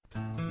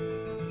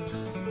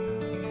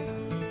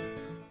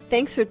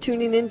Thanks for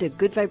tuning in to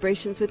Good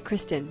Vibrations with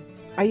Kristen.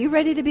 Are you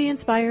ready to be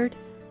inspired?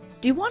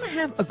 Do you want to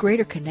have a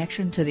greater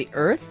connection to the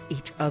earth,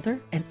 each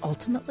other, and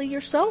ultimately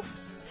yourself?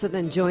 So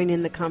then join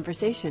in the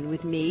conversation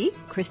with me,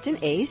 Kristen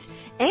Ace,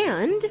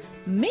 and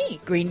me,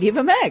 Green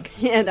Diva Meg,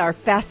 and our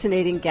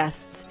fascinating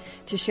guests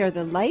to share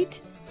the light,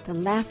 the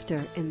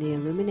laughter, and the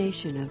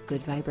illumination of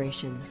good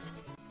vibrations.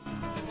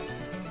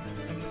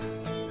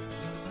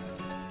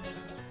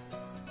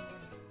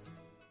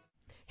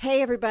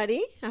 Hey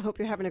everybody, I hope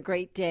you're having a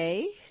great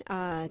day.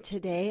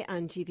 Today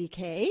on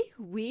GVK,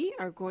 we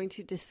are going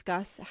to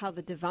discuss how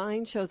the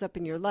divine shows up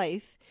in your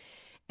life,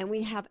 and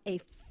we have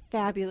a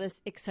fabulous,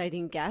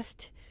 exciting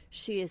guest.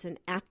 She is an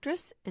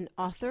actress, an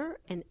author,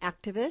 an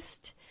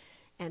activist,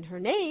 and her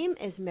name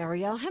is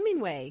Mariel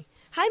Hemingway.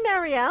 Hi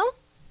Mariel.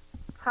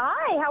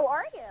 Hi, how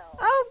are you?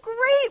 Oh,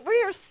 great.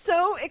 We are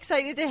so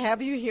excited to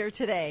have you here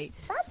today.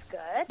 That's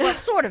good. Well,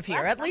 sort of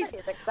here, at least.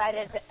 Somebody's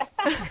excited.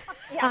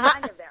 Yeah,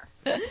 kind of there.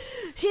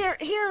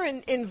 Here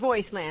in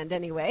voice land,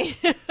 anyway.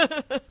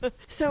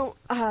 So,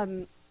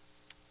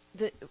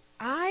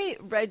 I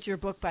read your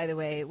book, by the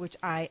way, which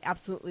I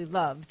absolutely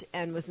loved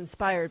and was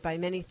inspired by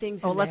many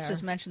things. Let's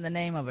just mention the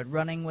name of it,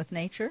 Running with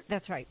Nature.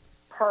 That's right.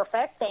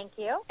 Perfect, thank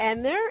you.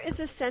 And there is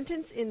a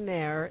sentence in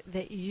there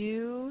that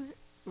you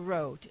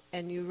wrote,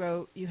 and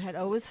you had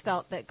always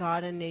felt that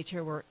God and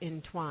nature were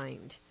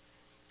entwined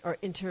or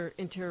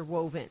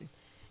interwoven.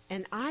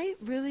 And I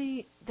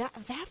really,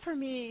 that for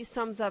me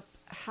sums up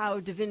how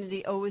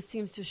divinity always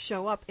seems to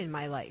show up in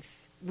my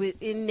life,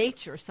 in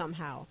nature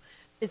somehow.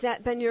 Has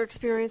that been your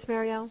experience,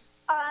 Mariel?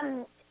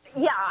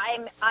 Yeah,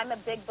 I'm a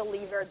big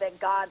believer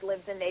that God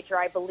lives in nature.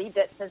 I believed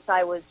it since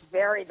I was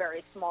very,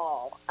 very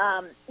small.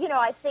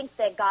 I think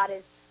that God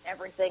is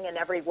everything and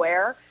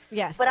everywhere.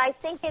 Yes. But I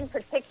think in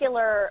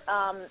particular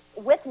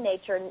with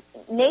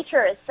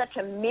nature is such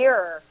a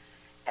mirror.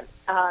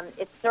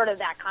 It's sort of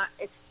that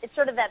it's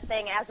sort of that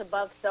thing, as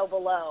above, so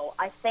below.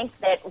 I think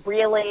that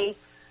really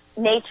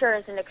nature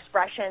is an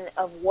expression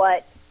of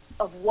what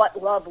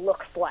love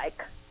looks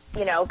like.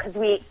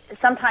 Because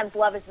sometimes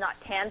love is not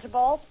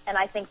tangible, and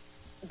I think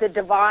the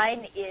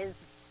divine is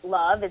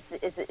love.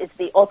 It's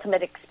the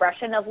ultimate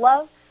expression of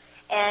love,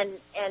 and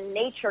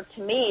nature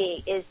to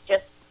me is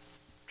just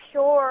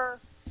pure,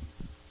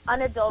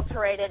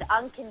 unadulterated,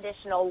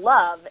 unconditional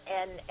love,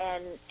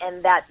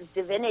 and that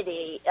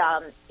divinity,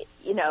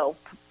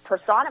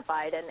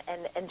 personified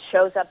and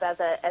shows up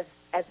as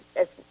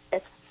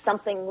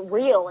something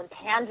real and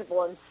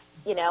tangible, and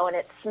and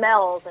it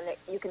smells, and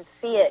you can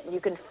see it, and you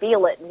can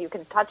feel it, and you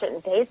can touch it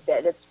and taste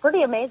it. It's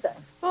pretty amazing.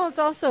 Well, it's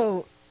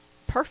also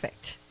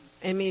perfect.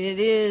 I mean, it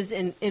is,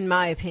 in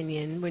my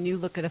opinion, when you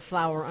look at a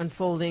flower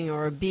unfolding,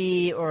 or a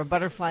bee, or a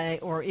butterfly,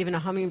 or even a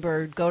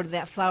hummingbird, go to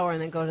that flower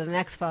and then go to the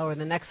next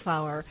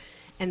flower,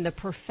 and the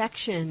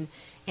perfection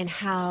and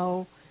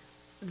how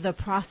the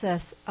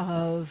process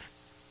of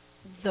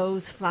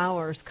those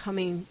flowers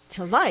coming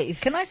to life.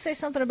 Can I say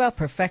something about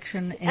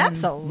perfection in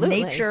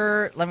Absolutely.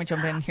 Nature? Let me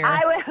jump in here.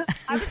 I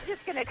was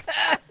just going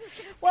to...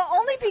 Well,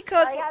 only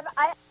because...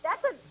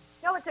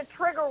 it's a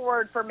trigger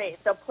word for me,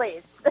 so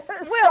please.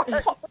 Well,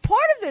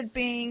 part of it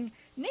being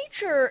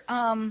nature,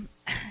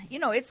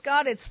 it's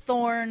got its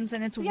thorns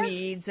and its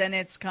weeds and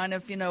its kind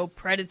of,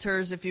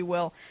 predators, if you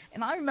will.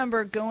 And I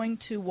remember going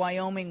to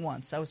Wyoming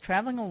once. I was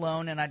traveling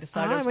alone, and I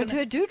decided I went to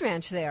a dude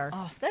ranch there.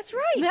 Oh, that's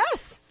right.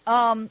 Yes.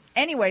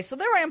 Anyway, so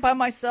there I am by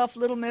myself,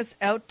 little miss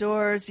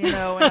outdoors, and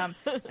I'm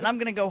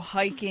going to go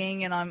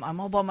hiking, and I'm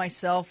all by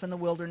myself in the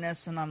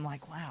wilderness, and I'm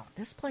like, wow,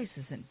 this place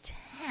is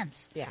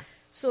intense. Yeah.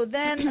 So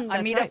then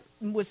I meet right.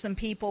 up with some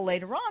people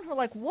later on who are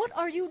like, what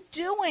are you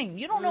doing?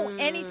 You don't know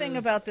anything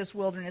about this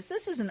wilderness.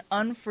 This is an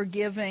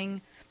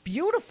unforgiving,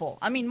 beautiful.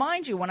 I mean,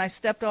 mind you, when I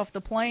stepped off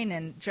the plane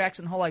in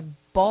Jackson Hole, I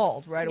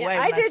bawled right away.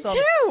 I did too.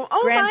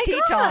 Oh Grand my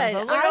Tetons. God. I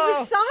was like, I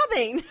was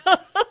sobbing.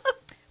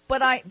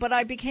 But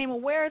I became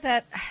aware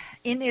that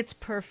in its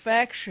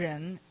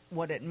perfection,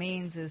 what it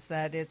means is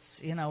that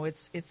it's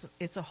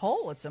a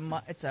whole. It's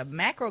a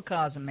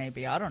macrocosm,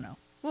 maybe. I don't know.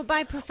 Well,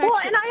 by perfection.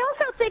 Well, and I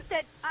also think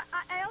that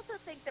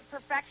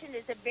perfection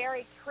is a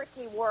very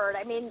tricky word.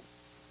 I mean,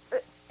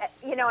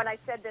 and I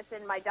said this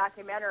in my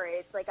documentary.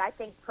 It's like I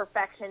think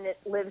perfection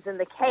lives in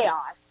the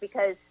chaos,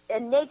 because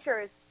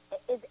nature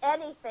is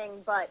anything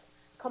but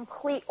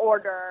complete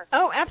order.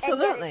 Oh,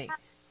 absolutely.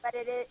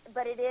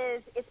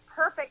 It's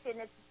perfect in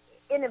its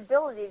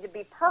inability to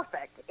be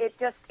perfect. It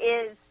just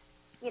is,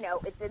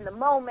 it's in the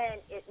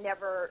moment.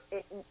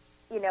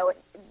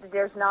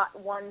 There's not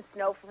one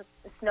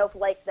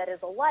snowflake that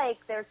is alike.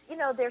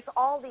 There's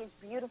all these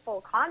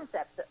beautiful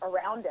concepts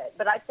around it.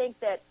 But I think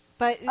that,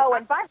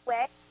 and by the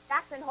way,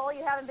 Jackson Hole,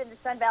 you haven't been to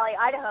Sun Valley,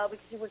 Idaho,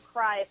 because you would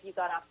cry if you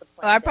got off the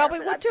plane. I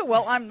probably would too.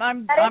 Well,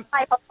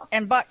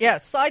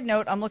 side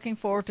note, I'm looking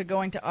forward to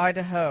going to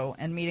Idaho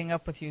and meeting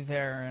up with you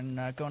there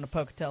and going to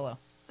Pocatello.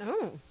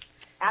 Oh,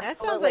 absolutely. That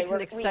sounds like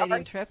an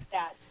exciting trip.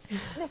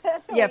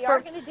 We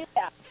are going to do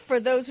that. For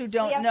those who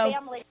don't know,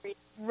 family reasons.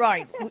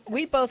 Right.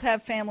 We both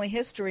have family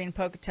history in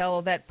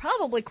Pocatello that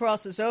probably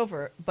crosses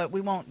over, but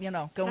we won't,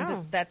 go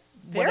into that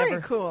whatever.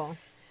 Very cool.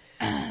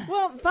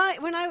 Well,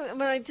 when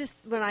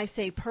I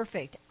say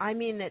perfect, I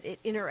mean that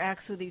it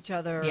interacts with each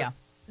other. Yeah.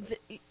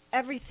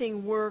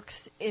 Everything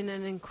works in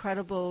an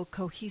incredible,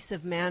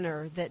 cohesive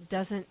manner that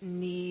doesn't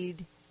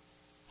need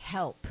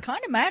help.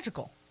 Kind of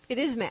magical. It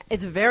is.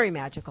 It's very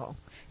magical.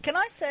 Can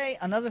I say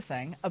another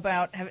thing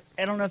about?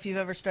 I don't know if you've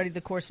ever studied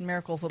the Course in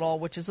Miracles at all,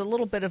 which is a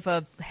little bit of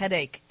a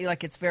headache.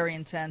 Like it's very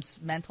intense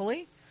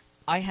mentally.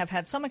 I have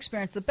had some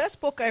experience. The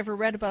best book I ever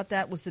read about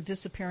that was The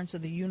Disappearance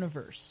of the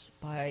Universe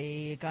by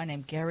a guy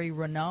named Gary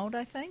Renaud,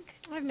 I think.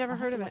 I've never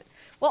heard of it.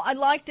 Well, I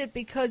liked it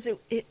because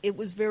it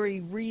was very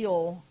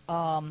real.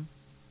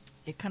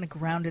 It kind of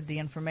grounded the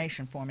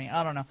information for me.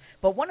 I don't know.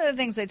 But one of the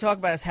things they talk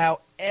about is how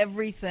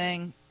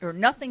everything or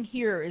nothing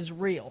here is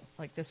real.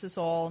 Like this is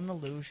all an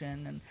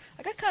illusion. And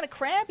I got kind of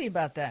crabby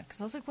about that because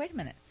I was like, wait a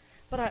minute.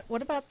 But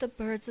what about the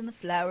birds and the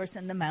flowers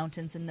and the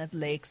mountains and the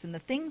lakes and the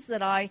things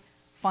that I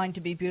find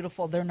to be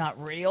beautiful? They're not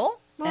real.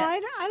 Well, I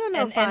don't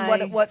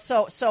know.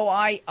 So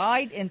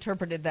I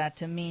interpreted that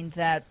to mean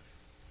that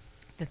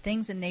the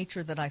things in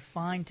nature that I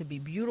find to be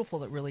beautiful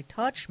that really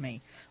touch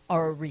me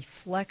are a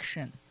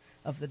reflection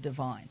of the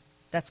divine.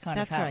 That's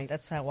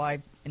how I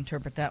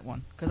interpret that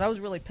one because I was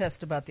really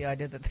pissed about the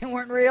idea that they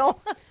weren't real.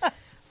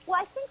 Well,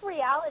 I think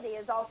reality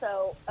is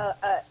also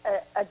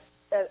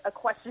a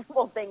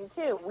questionable thing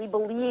too. We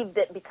believe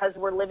that because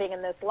we're living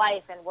in this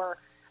life and we're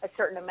a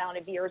certain amount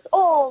of years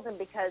old and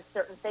because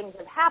certain things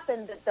have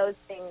happened that those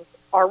things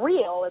are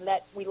real and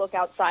that we look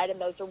outside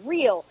and those are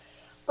real.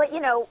 But,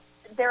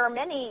 there are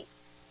many,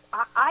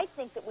 I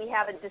think that we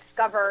haven't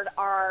discovered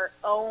our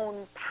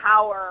own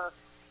power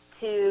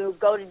to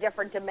go to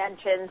different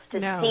dimensions, to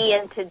see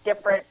into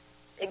different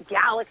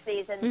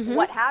galaxies and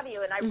what have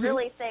you. And I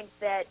really think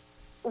that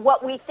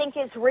what we think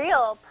is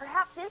real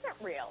perhaps isn't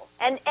real.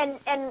 And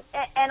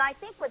I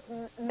think what's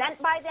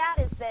meant by that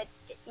is that,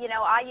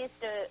 I used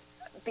to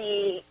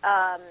be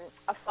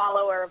a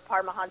follower of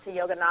Paramahansa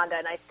Yogananda,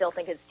 and I still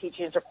think his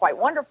teachings are quite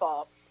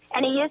wonderful.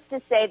 And he used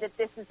to say that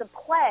this is a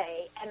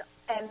play,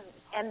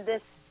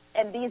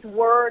 and these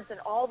words and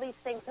all these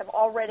things have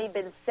already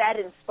been said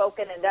and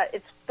spoken, and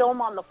it's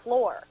film on the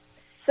floor.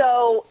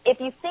 So if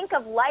you think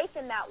of life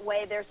in that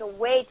way, there's a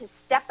way to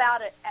step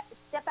out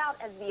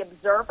as the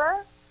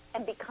observer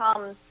and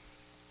become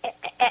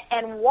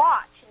and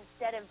watch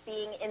instead of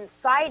being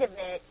inside of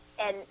it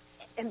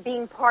and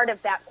being part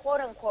of that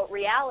quote-unquote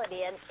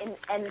reality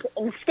and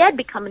instead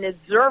become an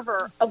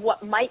observer of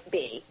what might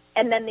be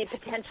and then the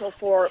potential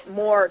for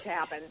more to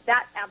happen.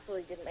 That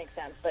absolutely didn't make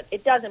sense, but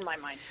it does in my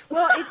mind.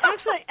 Well, it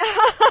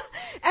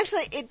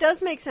actually, it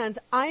does make sense.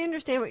 I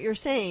understand what you're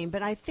saying,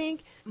 but I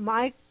think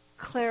my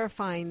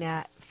clarifying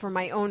that for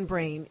my own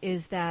brain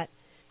is that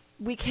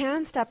we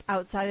can step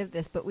outside of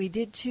this, but we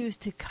did choose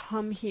to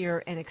come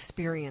here and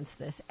experience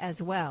this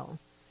as well.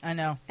 I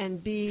know.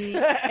 And be...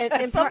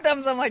 and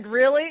sometimes I'm like,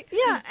 really?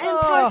 Yeah, and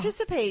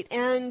participate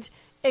and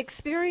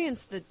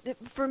experience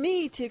for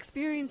me, to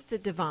experience the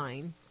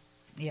divine,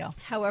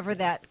 however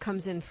that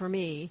comes in for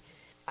me,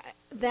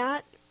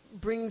 that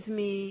brings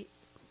me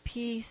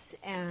peace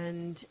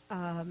and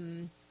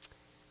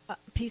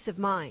peace of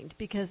mind.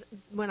 Because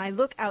when I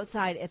look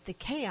outside at the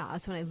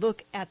chaos, when I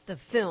look at the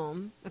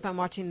film, if I'm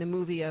watching the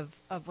movie of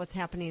what's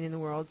happening in the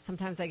world,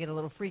 sometimes I get a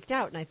little freaked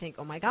out and I think,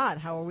 oh my God,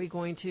 how are we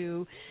going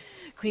to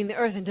clean the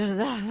earth and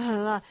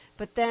da-da-da-da-da.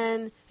 But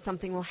then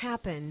something will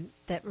happen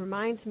that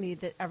reminds me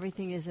that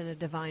everything is in a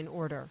divine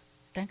order.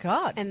 Thank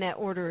God. And that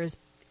order is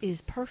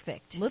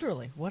perfect.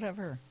 Literally,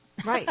 whatever.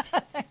 Right.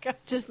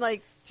 just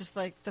like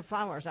the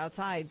flowers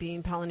outside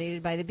being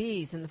pollinated by the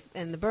bees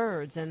and the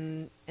birds,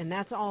 and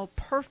that's all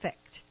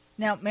perfect.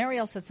 Now,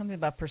 Mariel said something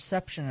about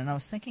perception, and I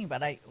was thinking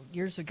about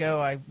years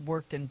ago I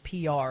worked in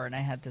PR, and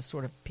I had this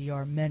sort of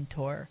PR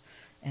mentor,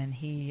 and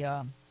he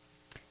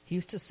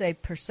used to say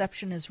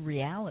perception is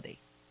reality.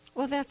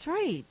 Well, that's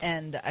right.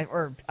 And I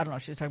don't know,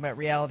 she was talking about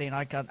reality, and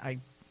I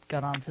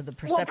got onto the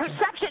perception. Well,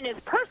 perception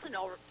is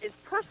personal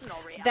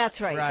reality.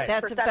 That's right.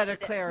 That's a better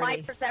clarity.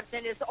 My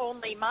perception is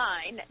only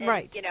mine. And,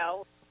 right.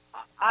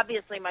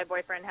 Obviously my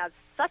boyfriend has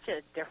such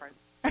a different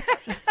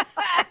perception.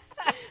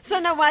 So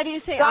now why do you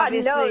say God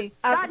obviously?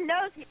 God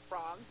knows he's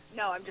wrong.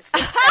 No, I'm just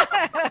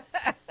kidding.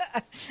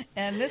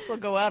 And this will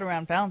go out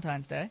around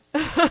Valentine's Day.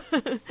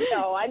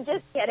 No, I'm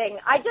just kidding.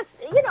 I just,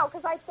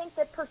 because I think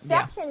that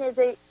perception is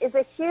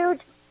a huge,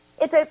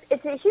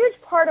 it's a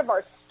huge part of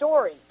our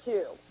story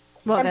too.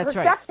 Well, and that's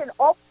perception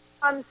always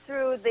comes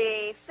through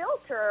the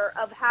filter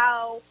of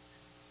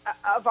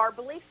of our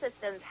belief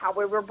systems, how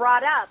we were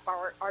brought up,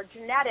 our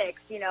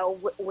genetics,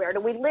 where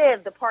do we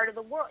live, the part of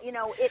the world,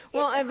 it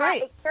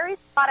carries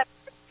a lot of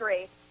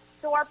history.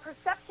 So our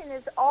perception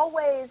is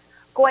always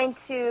going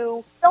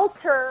to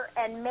filter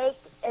and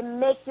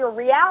make your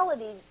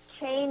reality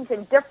change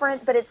and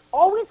different, but it's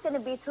always going to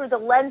be through the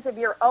lens of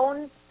your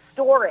own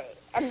story.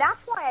 And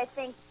that's why I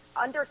think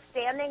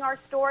understanding our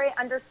story,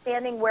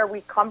 understanding where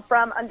we come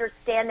from,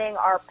 understanding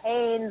our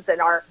pains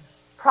and our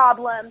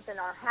problems and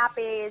our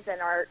happies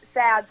and our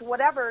sads,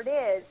 whatever it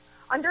is,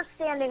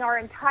 understanding our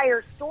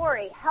entire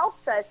story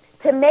helps us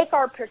to make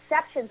our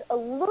perceptions a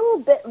little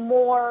bit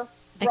more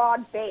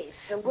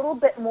broad-based, a little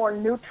bit more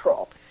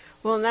neutral.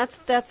 Well, and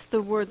that's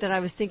the word that I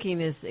was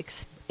thinking is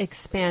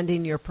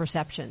expanding your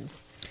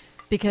perceptions,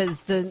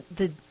 because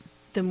the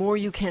more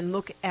you can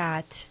look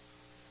at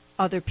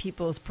other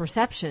people's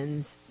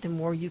perceptions, the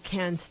more you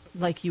can,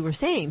 like you were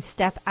saying,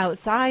 step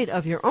outside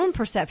of your own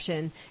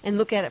perception and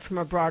look at it from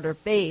a broader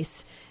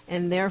base.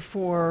 And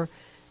therefore,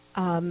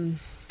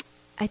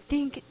 I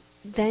think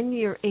then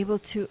you're able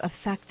to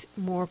affect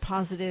more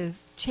positive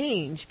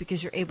change,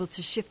 because you're able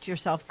to shift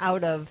yourself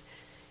out of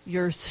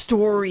your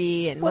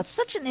story. And it's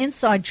such an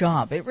inside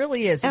job. It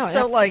really is. It's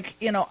so like,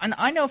 and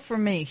I know for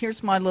me,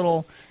 here's my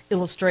little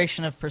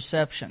illustration of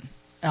perception.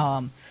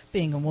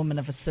 Being a woman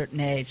of a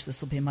certain age,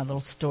 this will be my little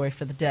story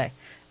for the day.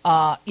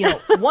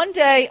 One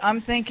day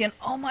I'm thinking,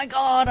 oh my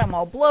God, I'm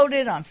all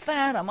bloated, I'm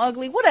fat, I'm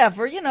ugly,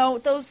 whatever.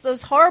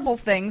 Those horrible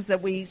things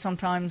that we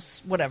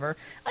sometimes, whatever.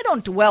 I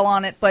don't dwell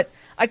on it, but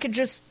I could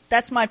just,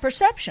 that's my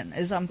perception,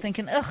 is I'm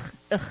thinking, ugh,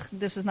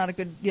 this is not a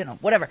good,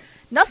 whatever.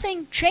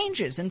 Nothing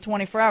changes in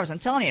 24 hours. I'm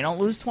telling you, I don't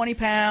lose 20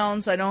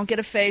 pounds, I don't get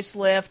a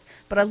facelift,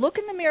 but I look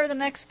in the mirror the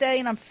next day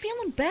and I'm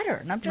feeling better.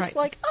 And I'm just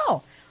like,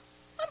 oh,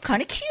 I'm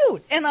kind of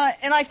cute. And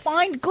I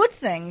find good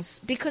things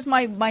because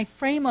my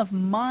frame of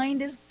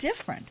mind is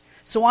different.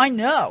 So I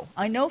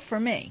know for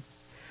me.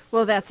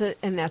 Well, that's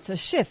a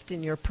shift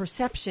in your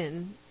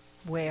perception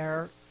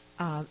where,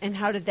 and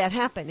how did that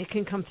happen? It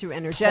can come through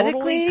energetically.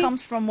 Totally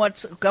comes from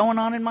what's going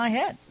on in my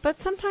head. But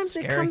sometimes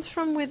it comes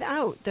from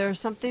without. There's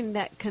something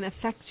that can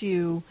affect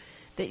you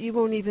that you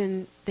won't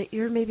even, that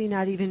you're maybe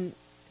not even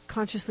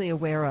consciously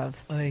aware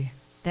of. Oy.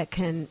 That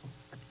can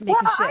make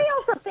a shift. I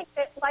also think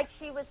that, like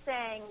she was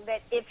saying,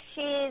 that it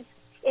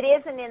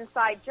is an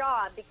inside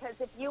job, because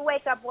if you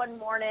wake up one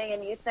morning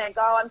and you think,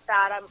 oh, I'm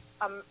fat,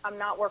 I'm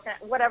not working,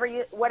 whatever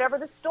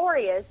the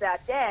story is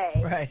that day.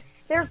 Right.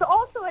 There's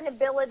also an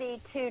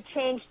ability to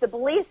change the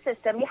belief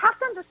system. You have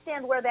to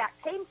understand where that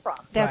came from.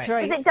 That's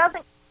right. Because it doesn't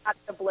come out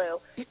of the blue.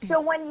 So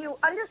when you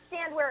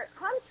understand where it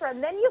comes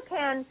from, then you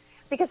can,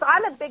 because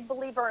I'm a big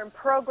believer in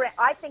program.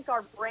 I think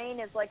our brain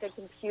is like a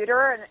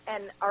computer,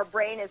 and our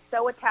brain is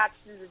so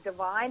attached to the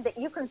divine that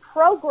you can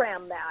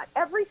program that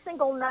every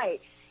single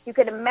night. You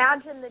can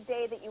imagine the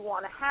day that you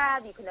want to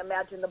have. You can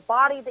imagine the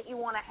body that you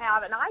want to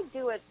have. And I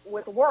do it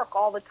with work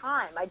all the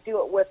time. I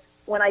do it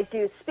when I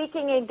do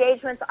speaking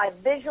engagements. I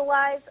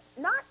visualize,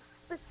 not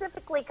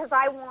specifically because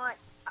I want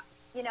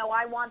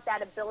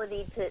that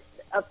ability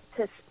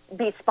to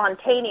be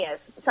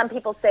spontaneous. Some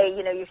people say,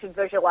 you should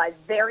visualize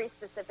very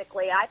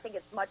specifically. I think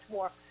it's much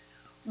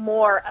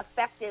more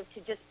effective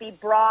to just be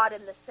broad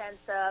in the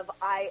sense of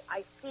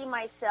I see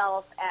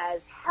myself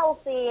as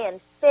healthy and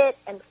fit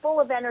and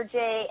full of energy,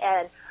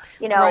 and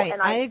right.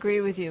 and I agree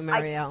with you,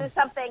 Mariel. I do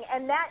something,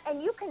 and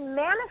you can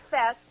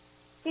manifest.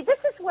 See, this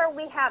is where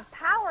we have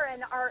power,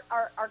 and our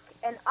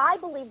and I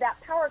believe that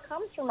power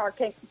comes from our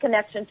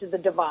connection to the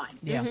divine.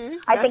 Yeah,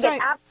 I think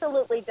it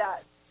absolutely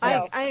does.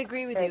 I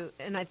agree with you,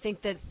 and I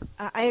think that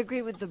I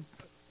agree with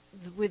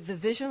the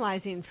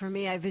visualizing. For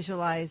me, I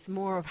visualize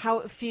more of how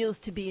it feels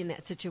to be in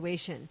that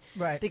situation.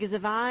 Right. Because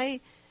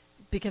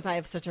because I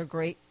have such a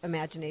great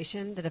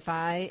imagination that if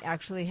I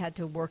actually had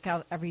to work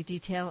out every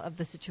detail of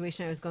the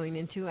situation I was going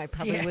into, I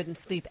probably wouldn't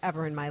sleep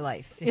ever in my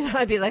life.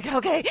 I'd be like,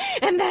 okay,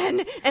 and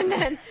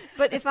then.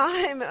 But if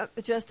I'm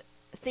just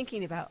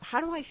thinking about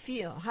how do I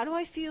feel? How do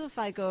I feel if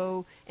I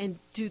go and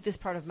do this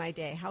part of my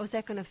day? How is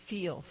that going to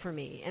feel for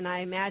me? And I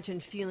imagine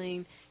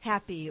feeling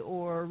happy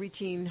or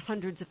reaching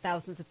hundreds of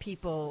thousands of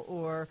people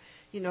or,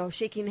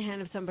 shaking the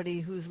hand of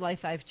somebody whose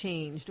life I've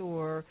changed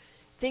or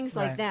things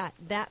like that.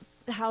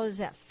 How does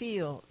that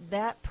feel?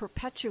 That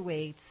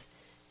perpetuates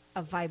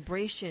a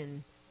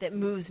vibration that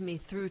moves me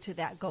through to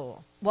that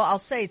goal. Well, I'll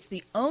say it's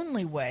the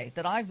only way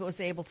that I was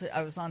able to.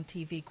 I was on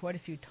TV quite a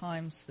few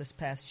times this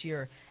past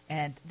year,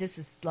 and this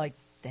is like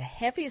the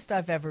heaviest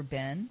I've ever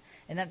been,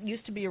 and that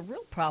used to be a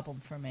real problem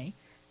for me.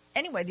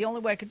 Anyway, the only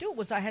way I could do it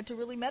was I had to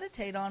really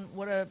meditate on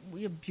what a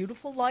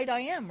beautiful light I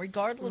am,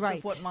 regardless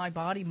of what my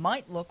body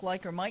might look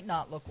like or might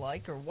not look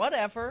like or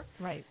whatever.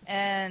 Right.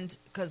 And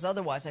because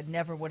otherwise I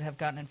never would have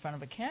gotten in front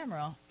of a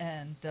camera.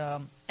 And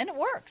it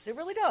works. It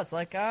really does.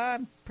 Like,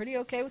 I'm pretty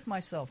okay with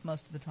myself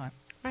most of the time.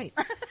 Right.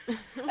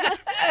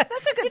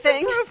 That's a good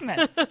thing.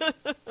 Improvement.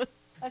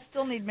 I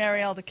still need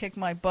Mariel to kick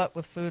my butt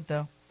with food,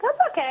 though. That's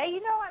okay.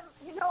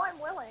 I'm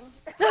willing.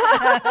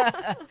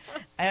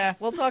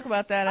 We'll talk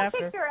about that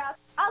after.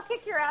 I'll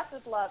kick your ass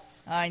with love.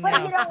 I know.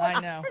 But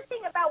I know.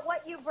 Interesting about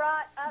what you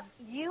brought up,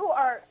 you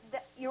are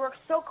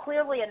so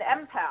clearly an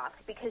empath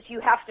because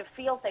you have to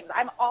feel things.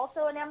 I'm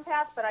also an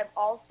empath, but I'm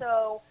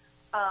also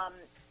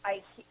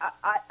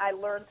I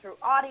learn through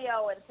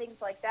audio and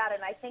things like that,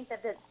 and I think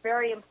that it's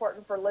very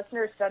important for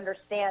listeners to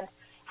understand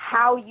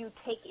how you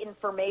take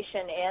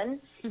information in,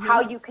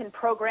 how you can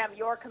program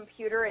your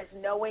computer is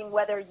knowing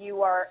whether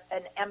you are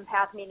an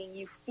empath, meaning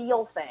you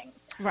feel things,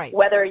 right?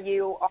 Whether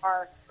you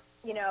are,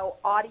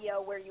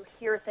 audio where you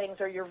hear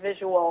things or you're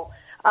visual.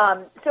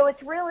 So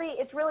it's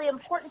really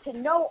important to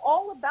know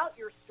all about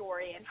your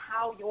story and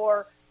how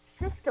your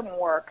system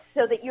works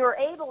so that you're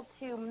able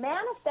to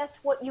manifest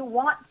what you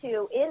want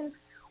to in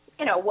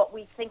what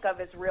we think of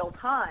as real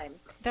time.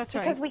 That's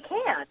right. Because we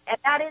can. And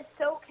that is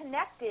so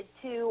connected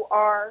to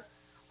our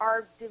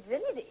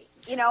divinity,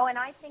 and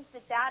I think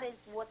that is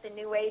what the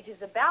New Age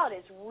is about,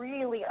 is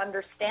really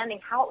understanding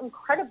how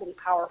incredibly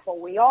powerful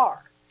we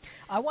are.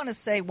 I want to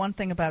say one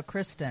thing about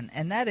Kristen,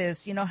 and that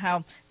is,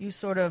 how you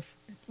sort of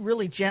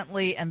really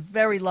gently and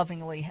very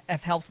lovingly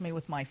have helped me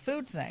with my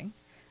food thing,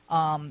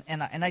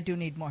 and I do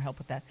need more help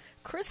with that.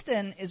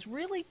 Kristen is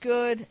really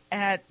good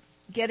at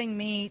getting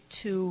me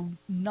to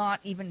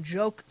not even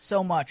joke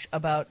so much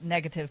about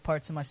negative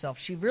parts of myself.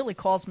 She really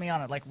calls me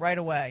on it, like, right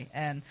away,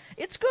 and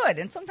it's good.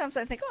 And sometimes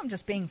I think, I'm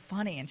just being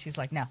funny, and she's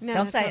like, no,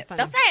 don't say it.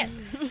 Don't say it.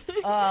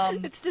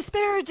 It's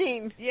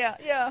disparaging.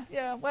 Yeah.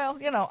 Well,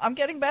 I'm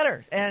getting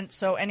better. And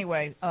so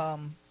anyway, I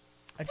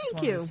just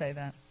wanted to say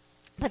that.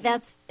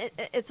 But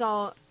it's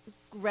all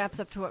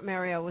wraps up to what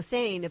Mariel was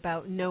saying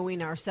about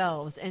knowing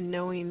ourselves and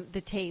knowing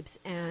the tapes,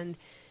 and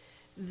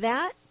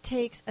that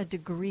takes a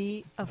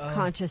degree of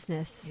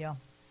consciousness. Yeah.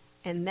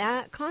 And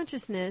that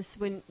consciousness,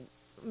 when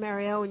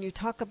you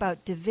talk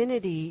about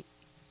divinity,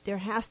 there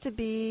has to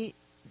be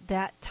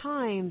that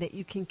time that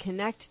you can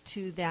connect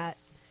to that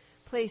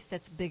place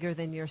that's bigger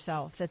than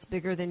yourself, that's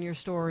bigger than your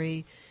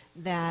story,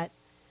 that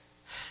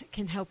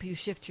can help you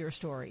shift your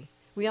story.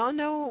 We all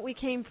know what we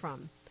came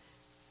from,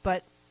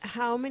 but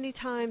how many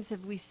times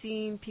have we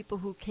seen people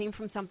who came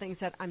from something and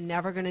said, I'm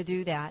never going to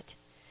do that,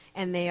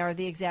 and they are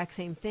the exact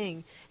same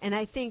thing? And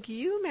I think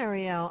you,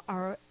 Mariel,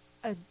 are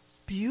a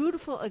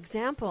beautiful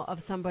example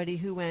of somebody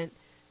who went,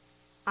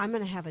 I'm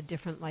going to have a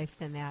different life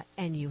than that,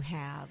 and you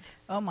have.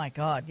 Oh, my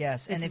God,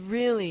 yes. It's and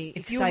really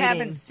if exciting. you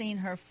haven't seen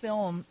her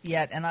film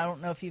yet, and I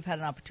don't know if you've had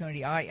an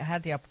opportunity, I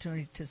had the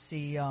opportunity to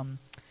see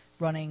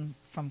Running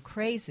from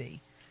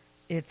Crazy.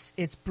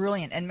 It's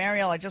brilliant. And,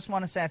 Mariel, I just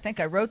want to say, I think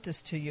I wrote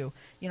this to you.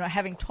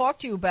 Having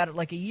talked to you about it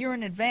like a year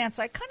in advance,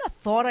 I kind of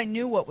thought I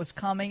knew what was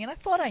coming, and I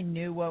thought I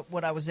knew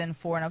what I was in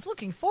for, and I was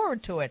looking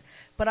forward to it.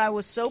 But I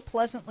was so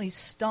pleasantly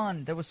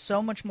stunned. There was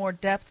so much more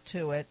depth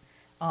to it.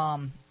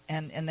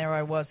 And there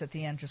I was at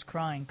the end just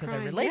crying because I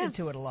related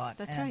to it a lot.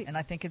 That's right. And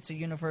I think it's a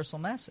universal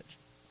message.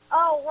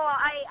 Oh, well,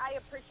 I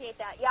appreciate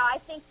that. Yeah, I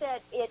think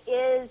that it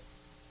is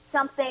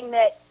something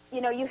that,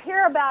 you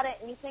hear about it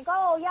and you think,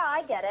 oh, yeah,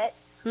 I get it.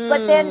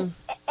 But then,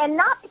 and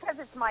not because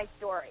it's my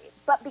story,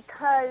 but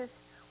because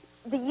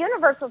the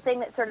universal thing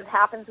that sort of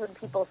happens when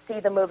people see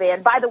the movie,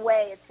 and by the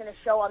way, it's going to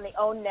show on the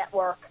OWN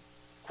network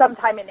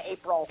sometime in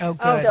April. Oh,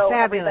 good. So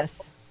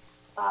fabulous.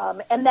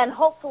 And then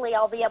hopefully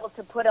I'll be able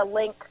to put a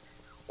link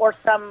or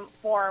some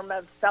form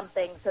of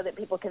something so that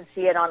people can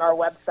see it on our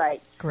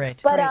website.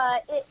 Great. But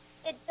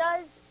it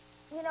does,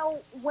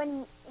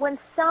 when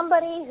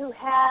somebody who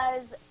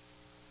has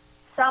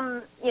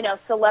some,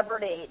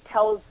 celebrity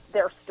tells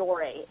their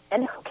story,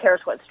 and who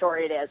cares what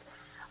story it is,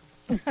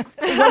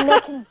 when they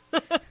can,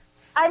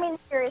 I mean,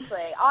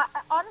 seriously,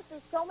 honestly,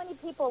 so many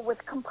people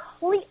with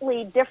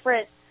completely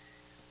different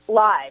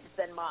lives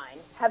than mine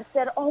have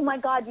said, oh my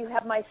God, you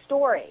have my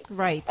story.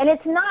 Right. And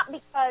it's not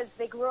because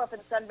they grew up in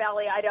Sun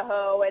Valley,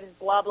 Idaho, and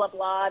blah, blah,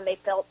 blah, and they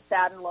felt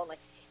sad and lonely.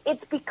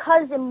 It's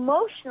because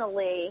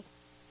emotionally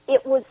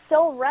it was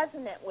so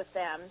resonant with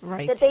them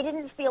that they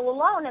didn't feel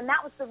alone, and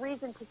that was the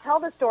reason to tell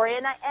the story.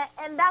 And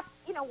that's,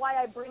 why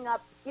I bring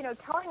up,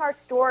 telling our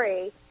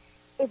story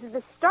is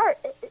the start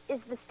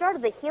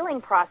of the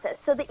healing process,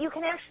 so that you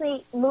can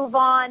actually move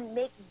on,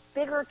 make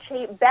better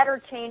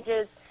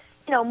changes,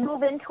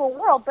 move into a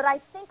world. But I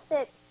think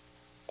that,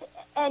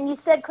 and you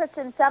said,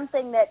 Kristen,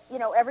 something that,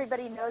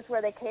 everybody knows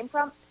where they came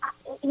from.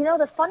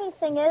 The funny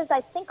thing is,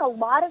 I think a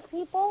lot of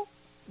people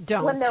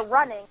don't, when they're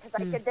running,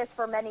 because I did this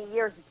for many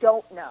years,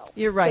 don't know.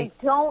 You're right.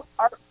 They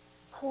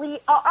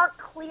aren't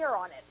clear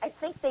on it. I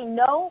think they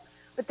know,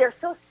 but they're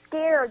so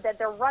scared that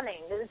they're running.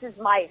 This is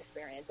my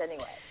experience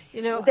anyway.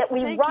 That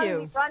we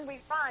run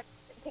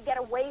to get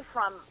away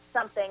from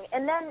something.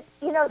 And then,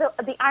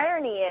 the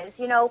irony is,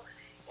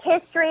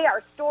 history,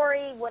 our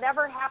story,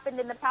 whatever happened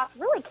in the past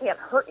really can't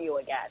hurt you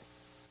again.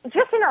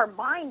 Just in our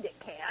mind it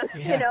can.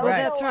 Yeah, right.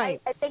 That's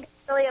right. I think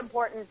it's really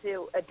important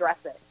to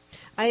address it.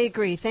 I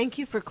agree. Thank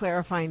you for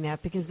clarifying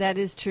that, because that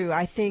is true.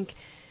 I think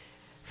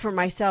for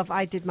myself,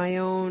 I did my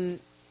own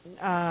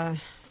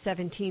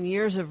 17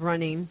 years of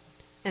running,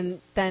 and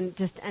then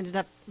just ended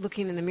up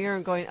looking in the mirror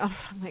and going, oh,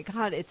 my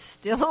God, it's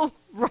still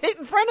right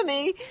in front of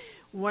me.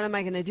 What am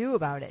I going to do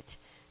about it?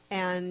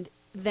 And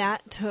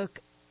that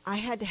I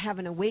had to have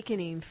an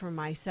awakening for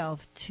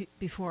myself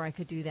before I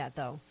could do that,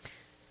 though.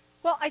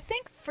 Well, I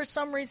think for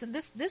some reason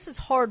this is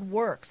hard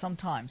work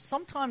sometimes.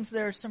 Sometimes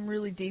there's some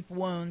really deep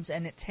wounds,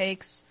 and it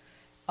takes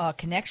a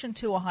connection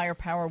to a higher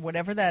power,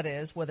 whatever that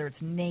is, whether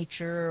it's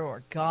nature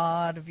or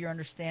God of your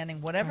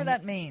understanding, whatever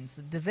that means,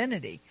 the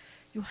divinity.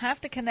 You have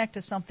to connect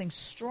to something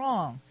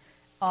strong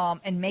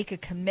and make a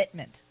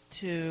commitment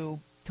to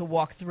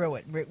walk through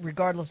it,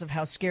 regardless of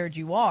how scared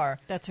you are.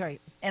 That's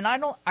right. And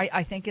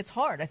I think it's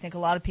hard. I think a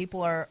lot of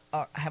people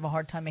have a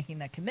hard time making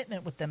that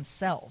commitment with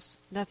themselves.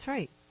 That's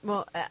right.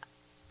 Well,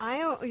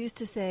 I used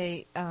to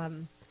say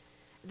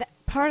that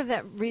part of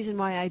that reason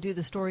why I do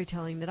the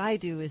storytelling that I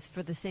do is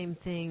for the same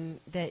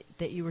thing that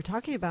you were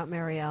talking about,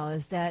 Mariel,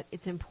 is that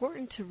it's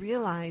important to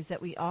realize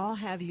that we all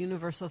have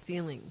universal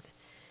feelings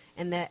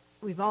and that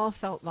we've all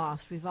felt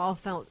lost. We've all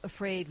felt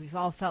afraid. We've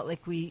all felt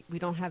like we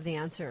don't have the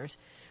answers.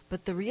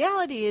 But the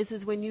reality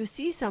is when you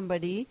see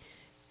somebody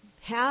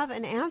have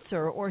an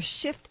answer or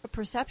shift a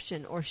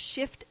perception or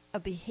shift a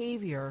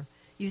behavior,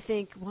 you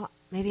think, well,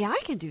 maybe I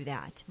can do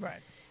that.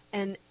 Right.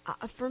 And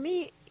for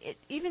me,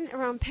 even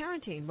around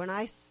parenting, when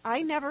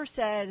I never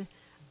said,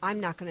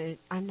 I'm going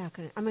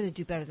to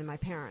do better than my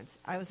parents.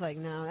 I was like,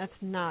 no,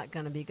 that's not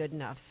going to be good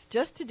enough.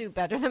 Just to do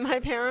better than my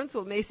parents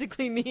will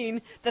basically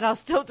mean that I'll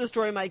still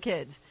destroy my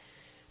kids.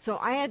 So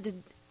I had to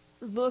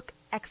look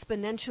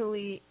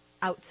exponentially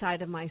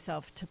outside of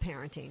myself to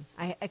parenting.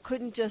 I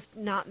couldn't just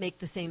not make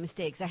the same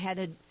mistakes. I had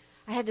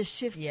to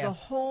shift the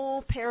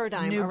whole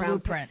paradigm New around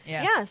blueprint.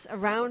 Yeah. Yes,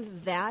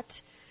 around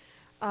that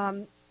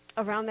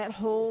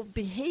whole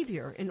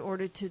behavior in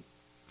order to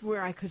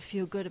where I could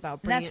feel good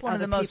about bringing That's one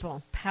other of the people.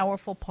 most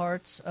powerful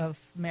parts of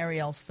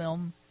Mariel's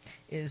film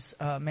is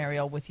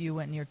Mariel with you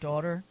and your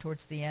daughter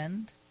towards the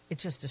end. It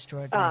just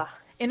destroyed me.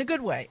 In a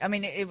good way. I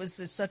mean, it was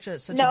such a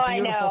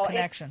beautiful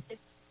connection.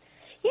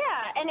 Yeah,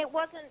 and it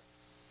wasn't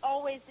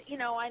always,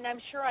 and I'm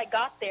sure I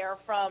got there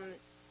from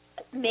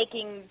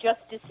making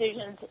just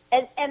decisions,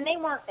 and they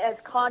weren't as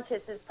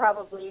conscious as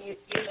probably you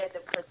did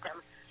of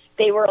them.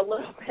 They were a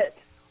little bit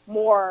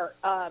more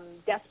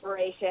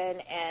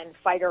desperation and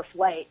fight or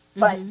flight.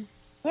 But,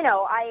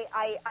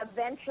 I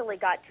eventually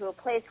got to a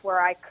place where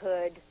I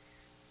could,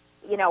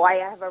 I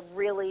have a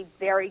really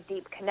very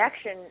deep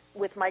connection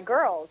with my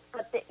girls.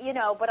 But,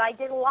 but I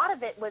did a lot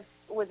of it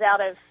was out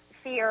of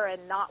fear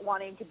and not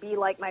wanting to be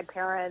like my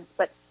parents,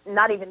 but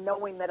not even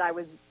knowing that I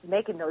was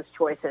making those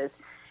choices.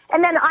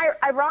 And then,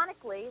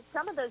 ironically,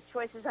 some of those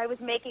choices I was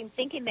making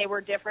thinking they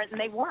were different, and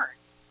they weren't.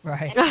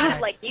 Right.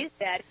 And like you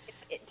said,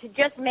 to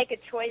just make a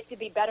choice to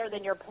be better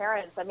than your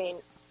parents, I mean,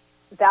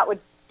 that would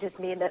just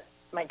mean that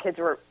my kids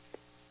were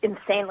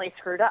insanely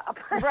screwed up.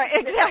 Right,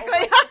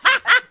 exactly.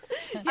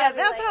 Yeah,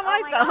 that's how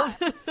I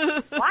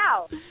felt.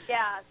 Wow.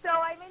 Yeah. So,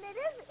 I mean,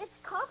 it's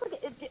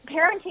complicated.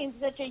 Parenting is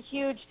such a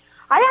huge,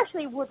 I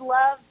actually would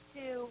love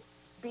to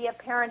be a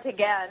parent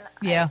again.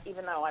 Yeah.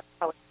 Even though I'm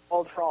probably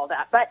old for all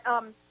that. But,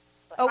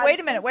 wait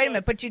a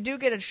minute. But you do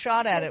get a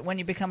shot at it when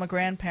you become a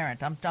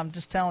grandparent. I'm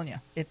just telling you.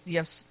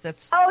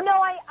 That's. Oh, no,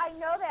 I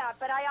know that.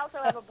 But I also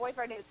have a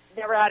boyfriend who's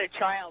never had a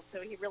child,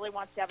 so he really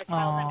wants to have a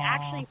child. Aww. I'm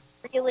actually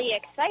really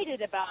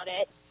excited about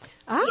it.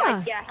 Ah. The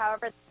idea,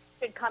 however,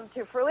 should come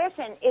to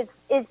fruition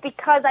is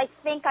because I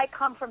think I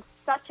come from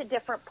such a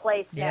different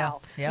place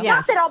now. Yeah.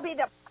 Not that I'll be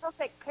the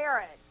perfect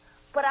parent,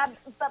 but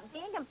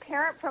being a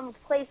parent from a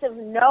place of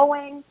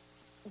knowing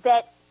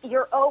that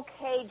you're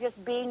okay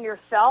just being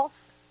yourself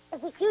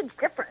is a huge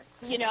difference,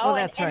 Well,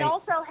 that's right. And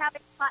also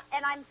having,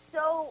 and I'm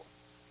so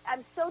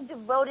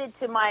devoted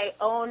to my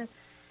own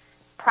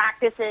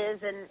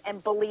practices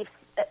and beliefs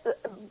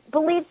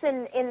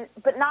in,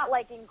 but not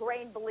like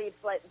ingrained beliefs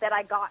that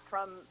I got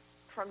from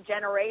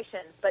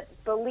generations, but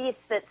beliefs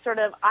that sort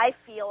of I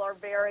feel are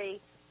very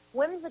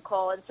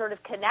whimsical and sort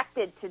of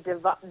connected to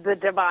the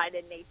divine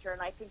in nature.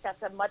 And I think that's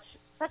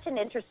such an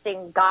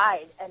interesting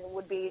guide and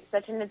would be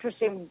such an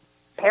interesting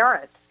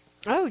parent.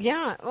 Oh,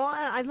 yeah. Well,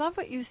 I love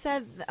what you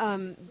said,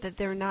 that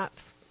they're not,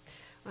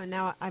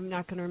 now I'm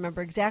not going to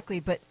remember exactly,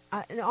 but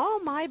all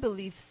my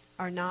beliefs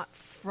are not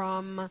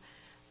from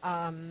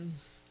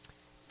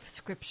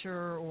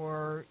scripture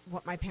or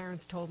what my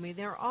parents told me.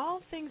 They're all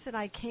things that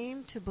I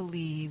came to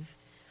believe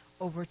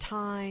over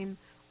time,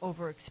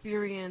 over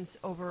experience,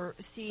 over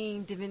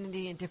seeing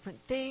divinity in different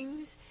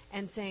things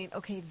and saying,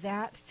 okay,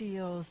 that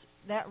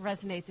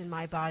resonates in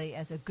my body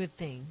as a good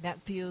thing. That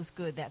feels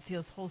good. That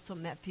feels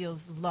wholesome. That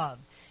feels love.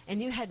 And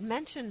you had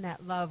mentioned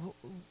that love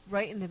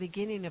right in the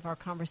beginning of our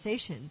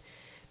conversation,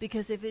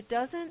 because if it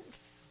doesn't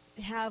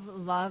have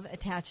love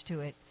attached to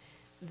it,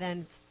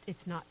 then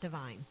it's not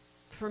divine.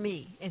 For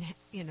me,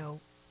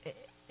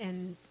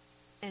 and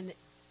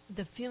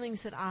the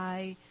feelings that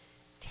I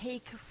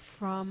take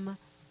from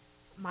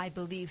my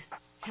beliefs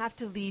have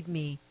to lead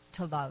me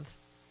to love.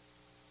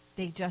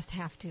 They just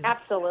have to.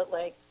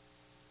 Absolutely.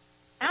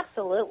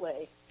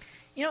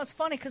 It's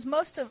funny because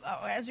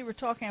as you were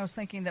talking, I was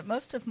thinking that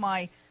most of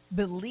my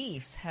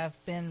beliefs have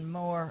been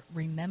more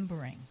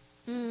remembering.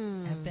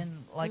 Have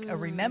been like a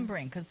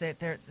remembering, because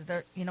they're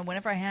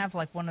whenever I have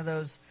like one of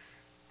those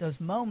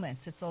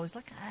moments, it's always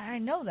like, I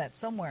know that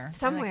somewhere.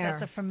 Like,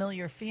 that's a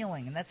familiar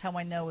feeling, and that's how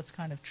I know it's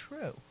kind of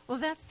true. Well,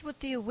 that's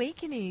what the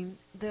awakening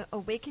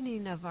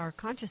of our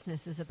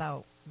consciousness is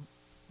about,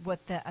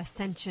 what the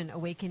ascension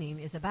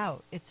awakening is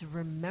about. It's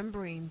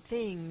remembering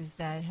things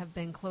that have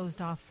been closed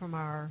off from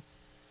our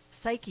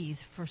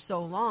psyches for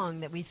so long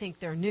that we think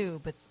they're new,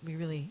 but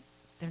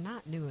they're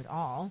not new at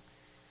all.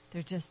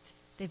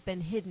 They've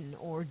been hidden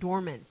or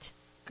dormant.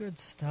 Good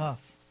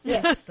stuff.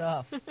 Good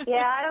stuff.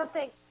 Yeah, I don't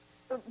think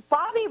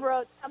Bobby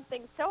wrote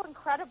something so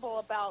incredible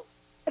about.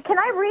 Can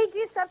I read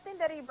you something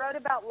that he wrote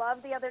about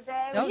love the other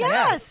day? Oh,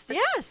 yes.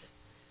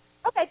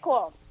 Okay,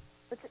 cool.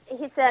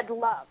 He said,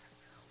 love.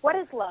 What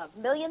is love?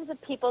 Millions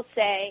of people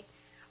say,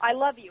 I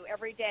love you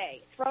every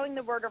day, throwing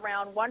the word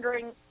around,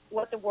 wondering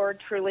what the word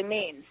truly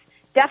means.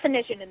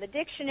 Definition in the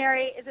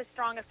dictionary is a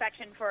strong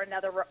affection for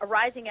another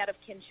arising out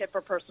of kinship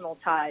or personal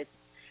ties.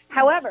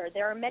 However,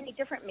 there are many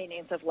different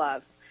meanings of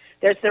love.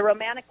 There's the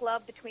romantic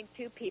love between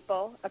two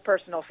people, a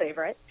personal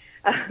favorite,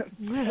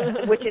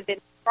 which is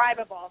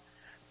indescribable.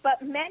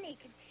 But many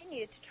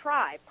continue to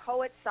try,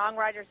 poets,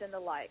 songwriters, and the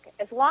like.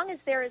 As long as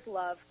there is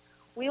love,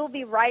 we will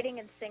be writing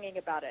and singing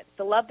about it.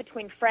 The love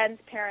between friends,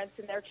 parents,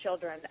 and their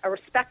children. A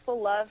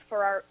respectful love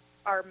for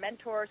our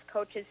mentors,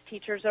 coaches,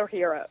 teachers, or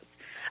heroes.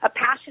 A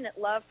passionate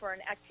love for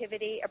an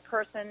activity, a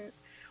person,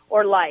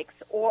 or likes,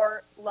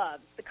 or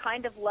loves. The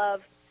kind of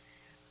love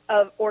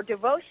or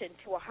devotion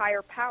to a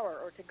higher power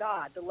or to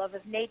God. The love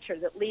of nature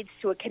that leads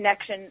to a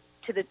connection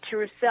to the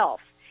true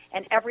self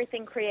and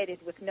everything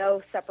created with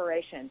no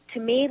separation.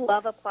 To me,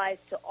 love applies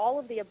to all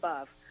of the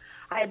above.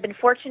 I have been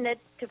fortunate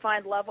to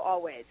find love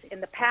always, in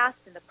the past,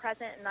 in the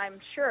present, and I'm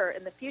sure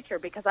in the future,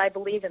 because I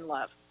believe in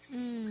love.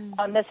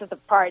 And this is the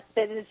part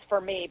that is for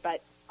me,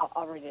 but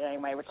I'll read it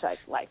anyway, which I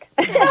like.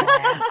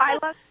 I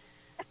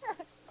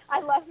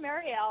love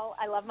Mariel.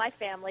 I love my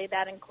family.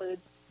 That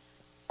includes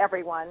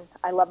everyone.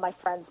 I love my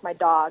friends, my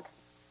dog.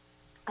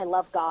 I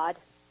love God,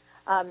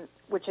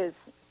 which is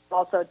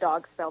also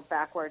dog spelled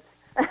backwards.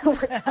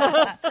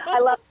 I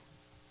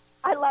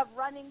love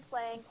running,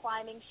 playing,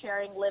 climbing,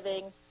 sharing,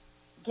 living,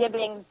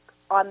 giving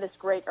on this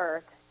great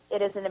earth.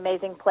 It is an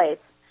amazing place.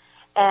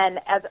 And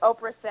as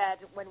Oprah said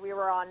when we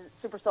were on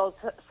Super Soul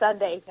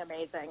Sunday,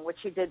 amazing, which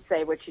she did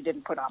say, which she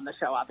didn't put on the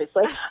show,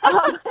 obviously.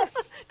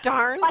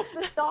 Darn.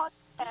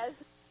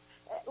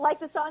 Like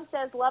the song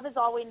says, love is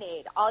all we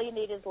need. All you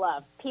need is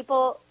love.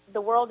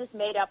 The world is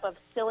made up of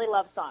silly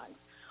love songs.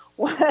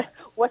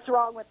 What's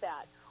wrong with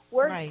that?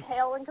 Words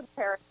pale in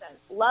comparison.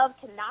 Love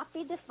cannot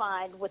be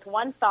defined with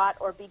one thought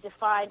or be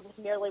defined with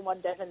merely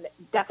one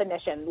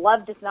definition.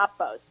 Love does not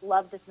boast.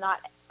 Love does not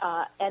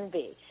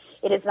envy.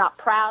 It is not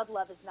proud.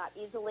 Love is not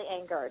easily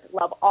angered.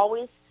 Love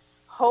always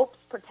hopes,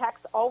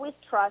 protects, always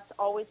trusts,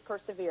 always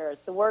perseveres.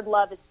 The word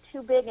love is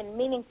too big and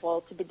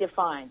meaningful to be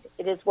defined.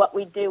 It is what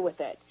we do with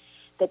it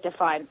that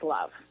defines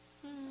love.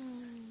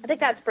 I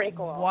think that's pretty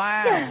cool.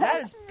 Wow,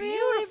 that is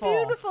beautiful.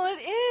 Really beautiful. It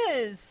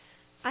is.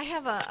 I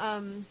have I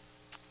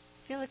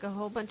feel like a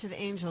whole bunch of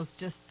angels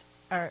just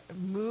are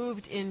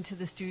moved into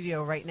the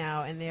studio right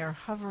now, and they are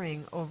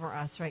hovering over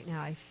us right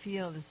now. I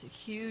feel this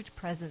huge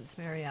presence,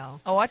 Mariel.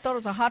 Oh, I thought it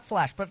was a hot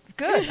flash, but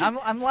good.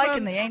 I'm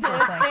liking the angel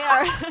thing. They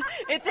are.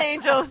 It's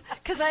angels,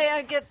 because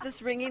I get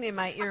this ringing in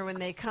my ear when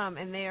they come,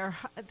 and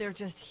they're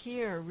just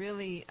here,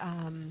 really,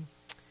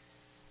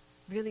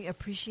 really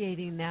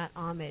appreciating that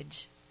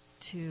homage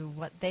to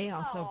what they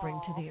also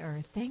bring to the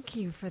earth. Thank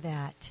you for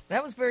that.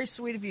 That was very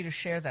sweet of you to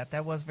share that.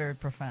 That was very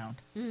profound.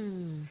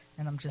 And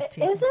I'm just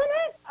teasing. Isn't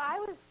it?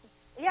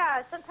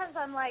 Yeah, sometimes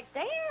I'm like,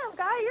 damn,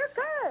 guy, you're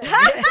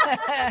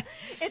good.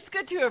 It's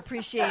good to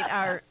appreciate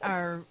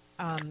our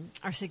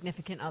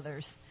significant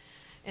others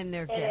and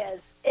their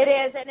gifts. It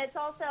is. And it's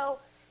also,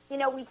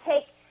 we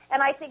take,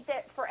 and I think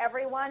that for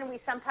everyone, we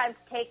sometimes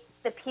take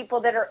the people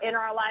that are in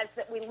our lives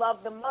that we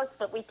love the most,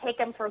 but we take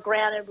them for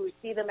granted. We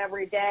see them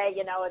every day,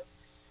 it's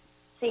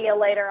see you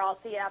later, I'll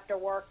see you after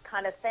work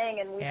kind of thing,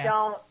 and we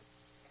don't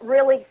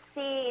really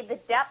see the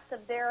depth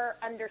of their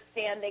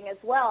understanding as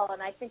well.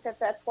 And I think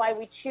that's why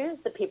we choose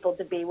the people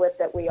to be with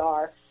that we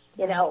are,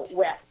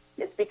 with.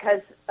 It's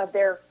because of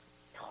their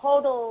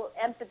total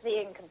empathy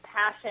and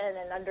compassion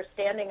and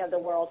understanding of the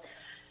world.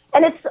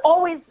 And it's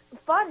always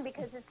fun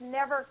because it's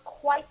never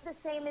quite the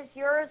same as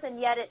yours, and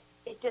yet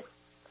it just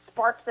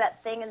sparks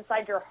that thing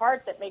inside your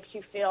heart that makes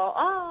you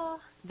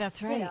feel,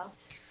 That's right.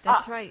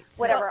 That's right.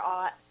 Whatever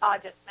awe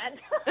just meant.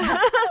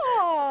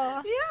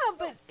 Yeah,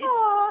 but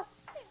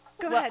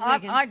go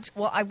ahead,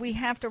 Megan. We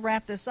have to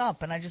wrap this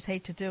up, and I just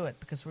hate to do it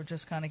because we're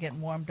just kind of getting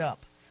warmed up.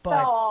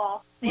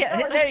 But yeah,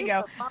 there you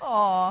go.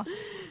 Aww.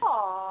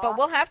 But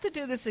we'll have to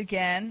do this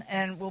again,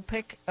 and we'll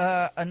pick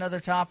another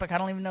topic. I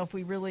don't even know if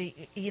we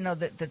really,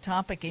 the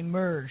topic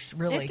emerged,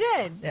 really. It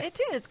did. Yeah. It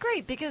did. It's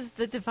great because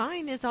the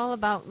divine is all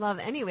about love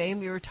anyway,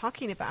 and we were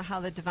talking about how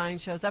the divine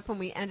shows up, and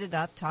we ended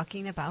up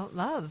talking about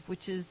love,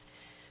 which is,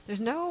 there's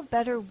no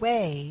better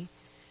way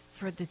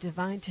for the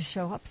divine to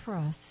show up for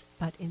us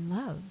but in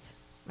love,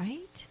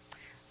 right?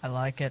 I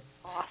like it.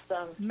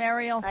 Awesome.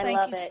 Mariel,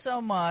 thank you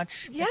so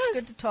much. Yes, it's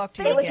good to talk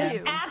to you again.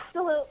 It was an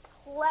absolute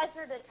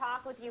pleasure to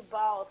talk with you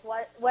both.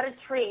 What a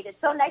treat.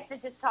 It's so nice to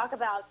just talk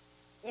about,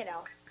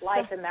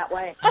 life in that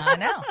way. I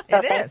know.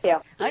 So thank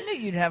you. I knew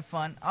you'd have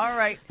fun. All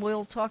right.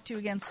 We'll talk to you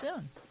again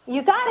soon.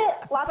 You got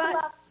it. Lots of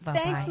love. Bye-bye.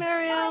 Thanks,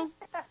 Mariel.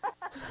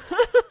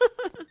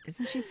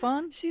 Isn't she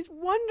fun? She's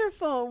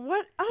wonderful.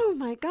 Oh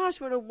my gosh,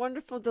 what a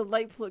wonderful,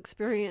 delightful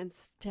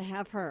experience to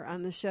have her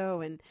on the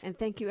show. And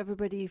thank you,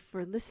 everybody,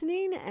 for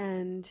listening.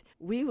 And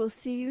we will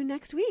see you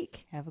next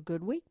week. Have a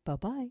good week.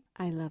 Bye-bye.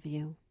 I love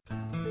you.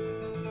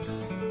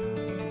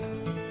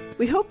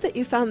 We hope that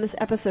you found this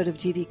episode of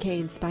GVK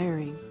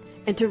inspiring.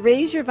 And to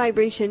raise your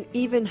vibration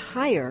even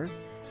higher,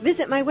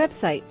 Visit my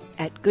website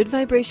at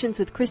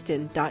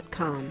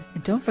goodvibrationswithkristen.com.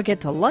 And don't forget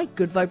to like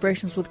Good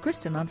Vibrations with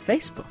Kristen on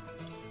Facebook.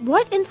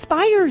 What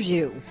inspires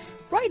you?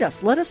 Write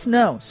us, let us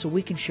know, so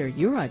we can share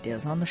your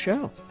ideas on the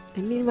show.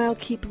 And meanwhile,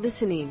 keep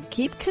listening,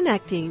 keep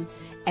connecting,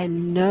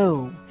 and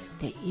know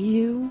that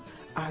you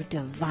are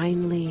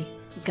divinely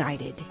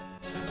guided.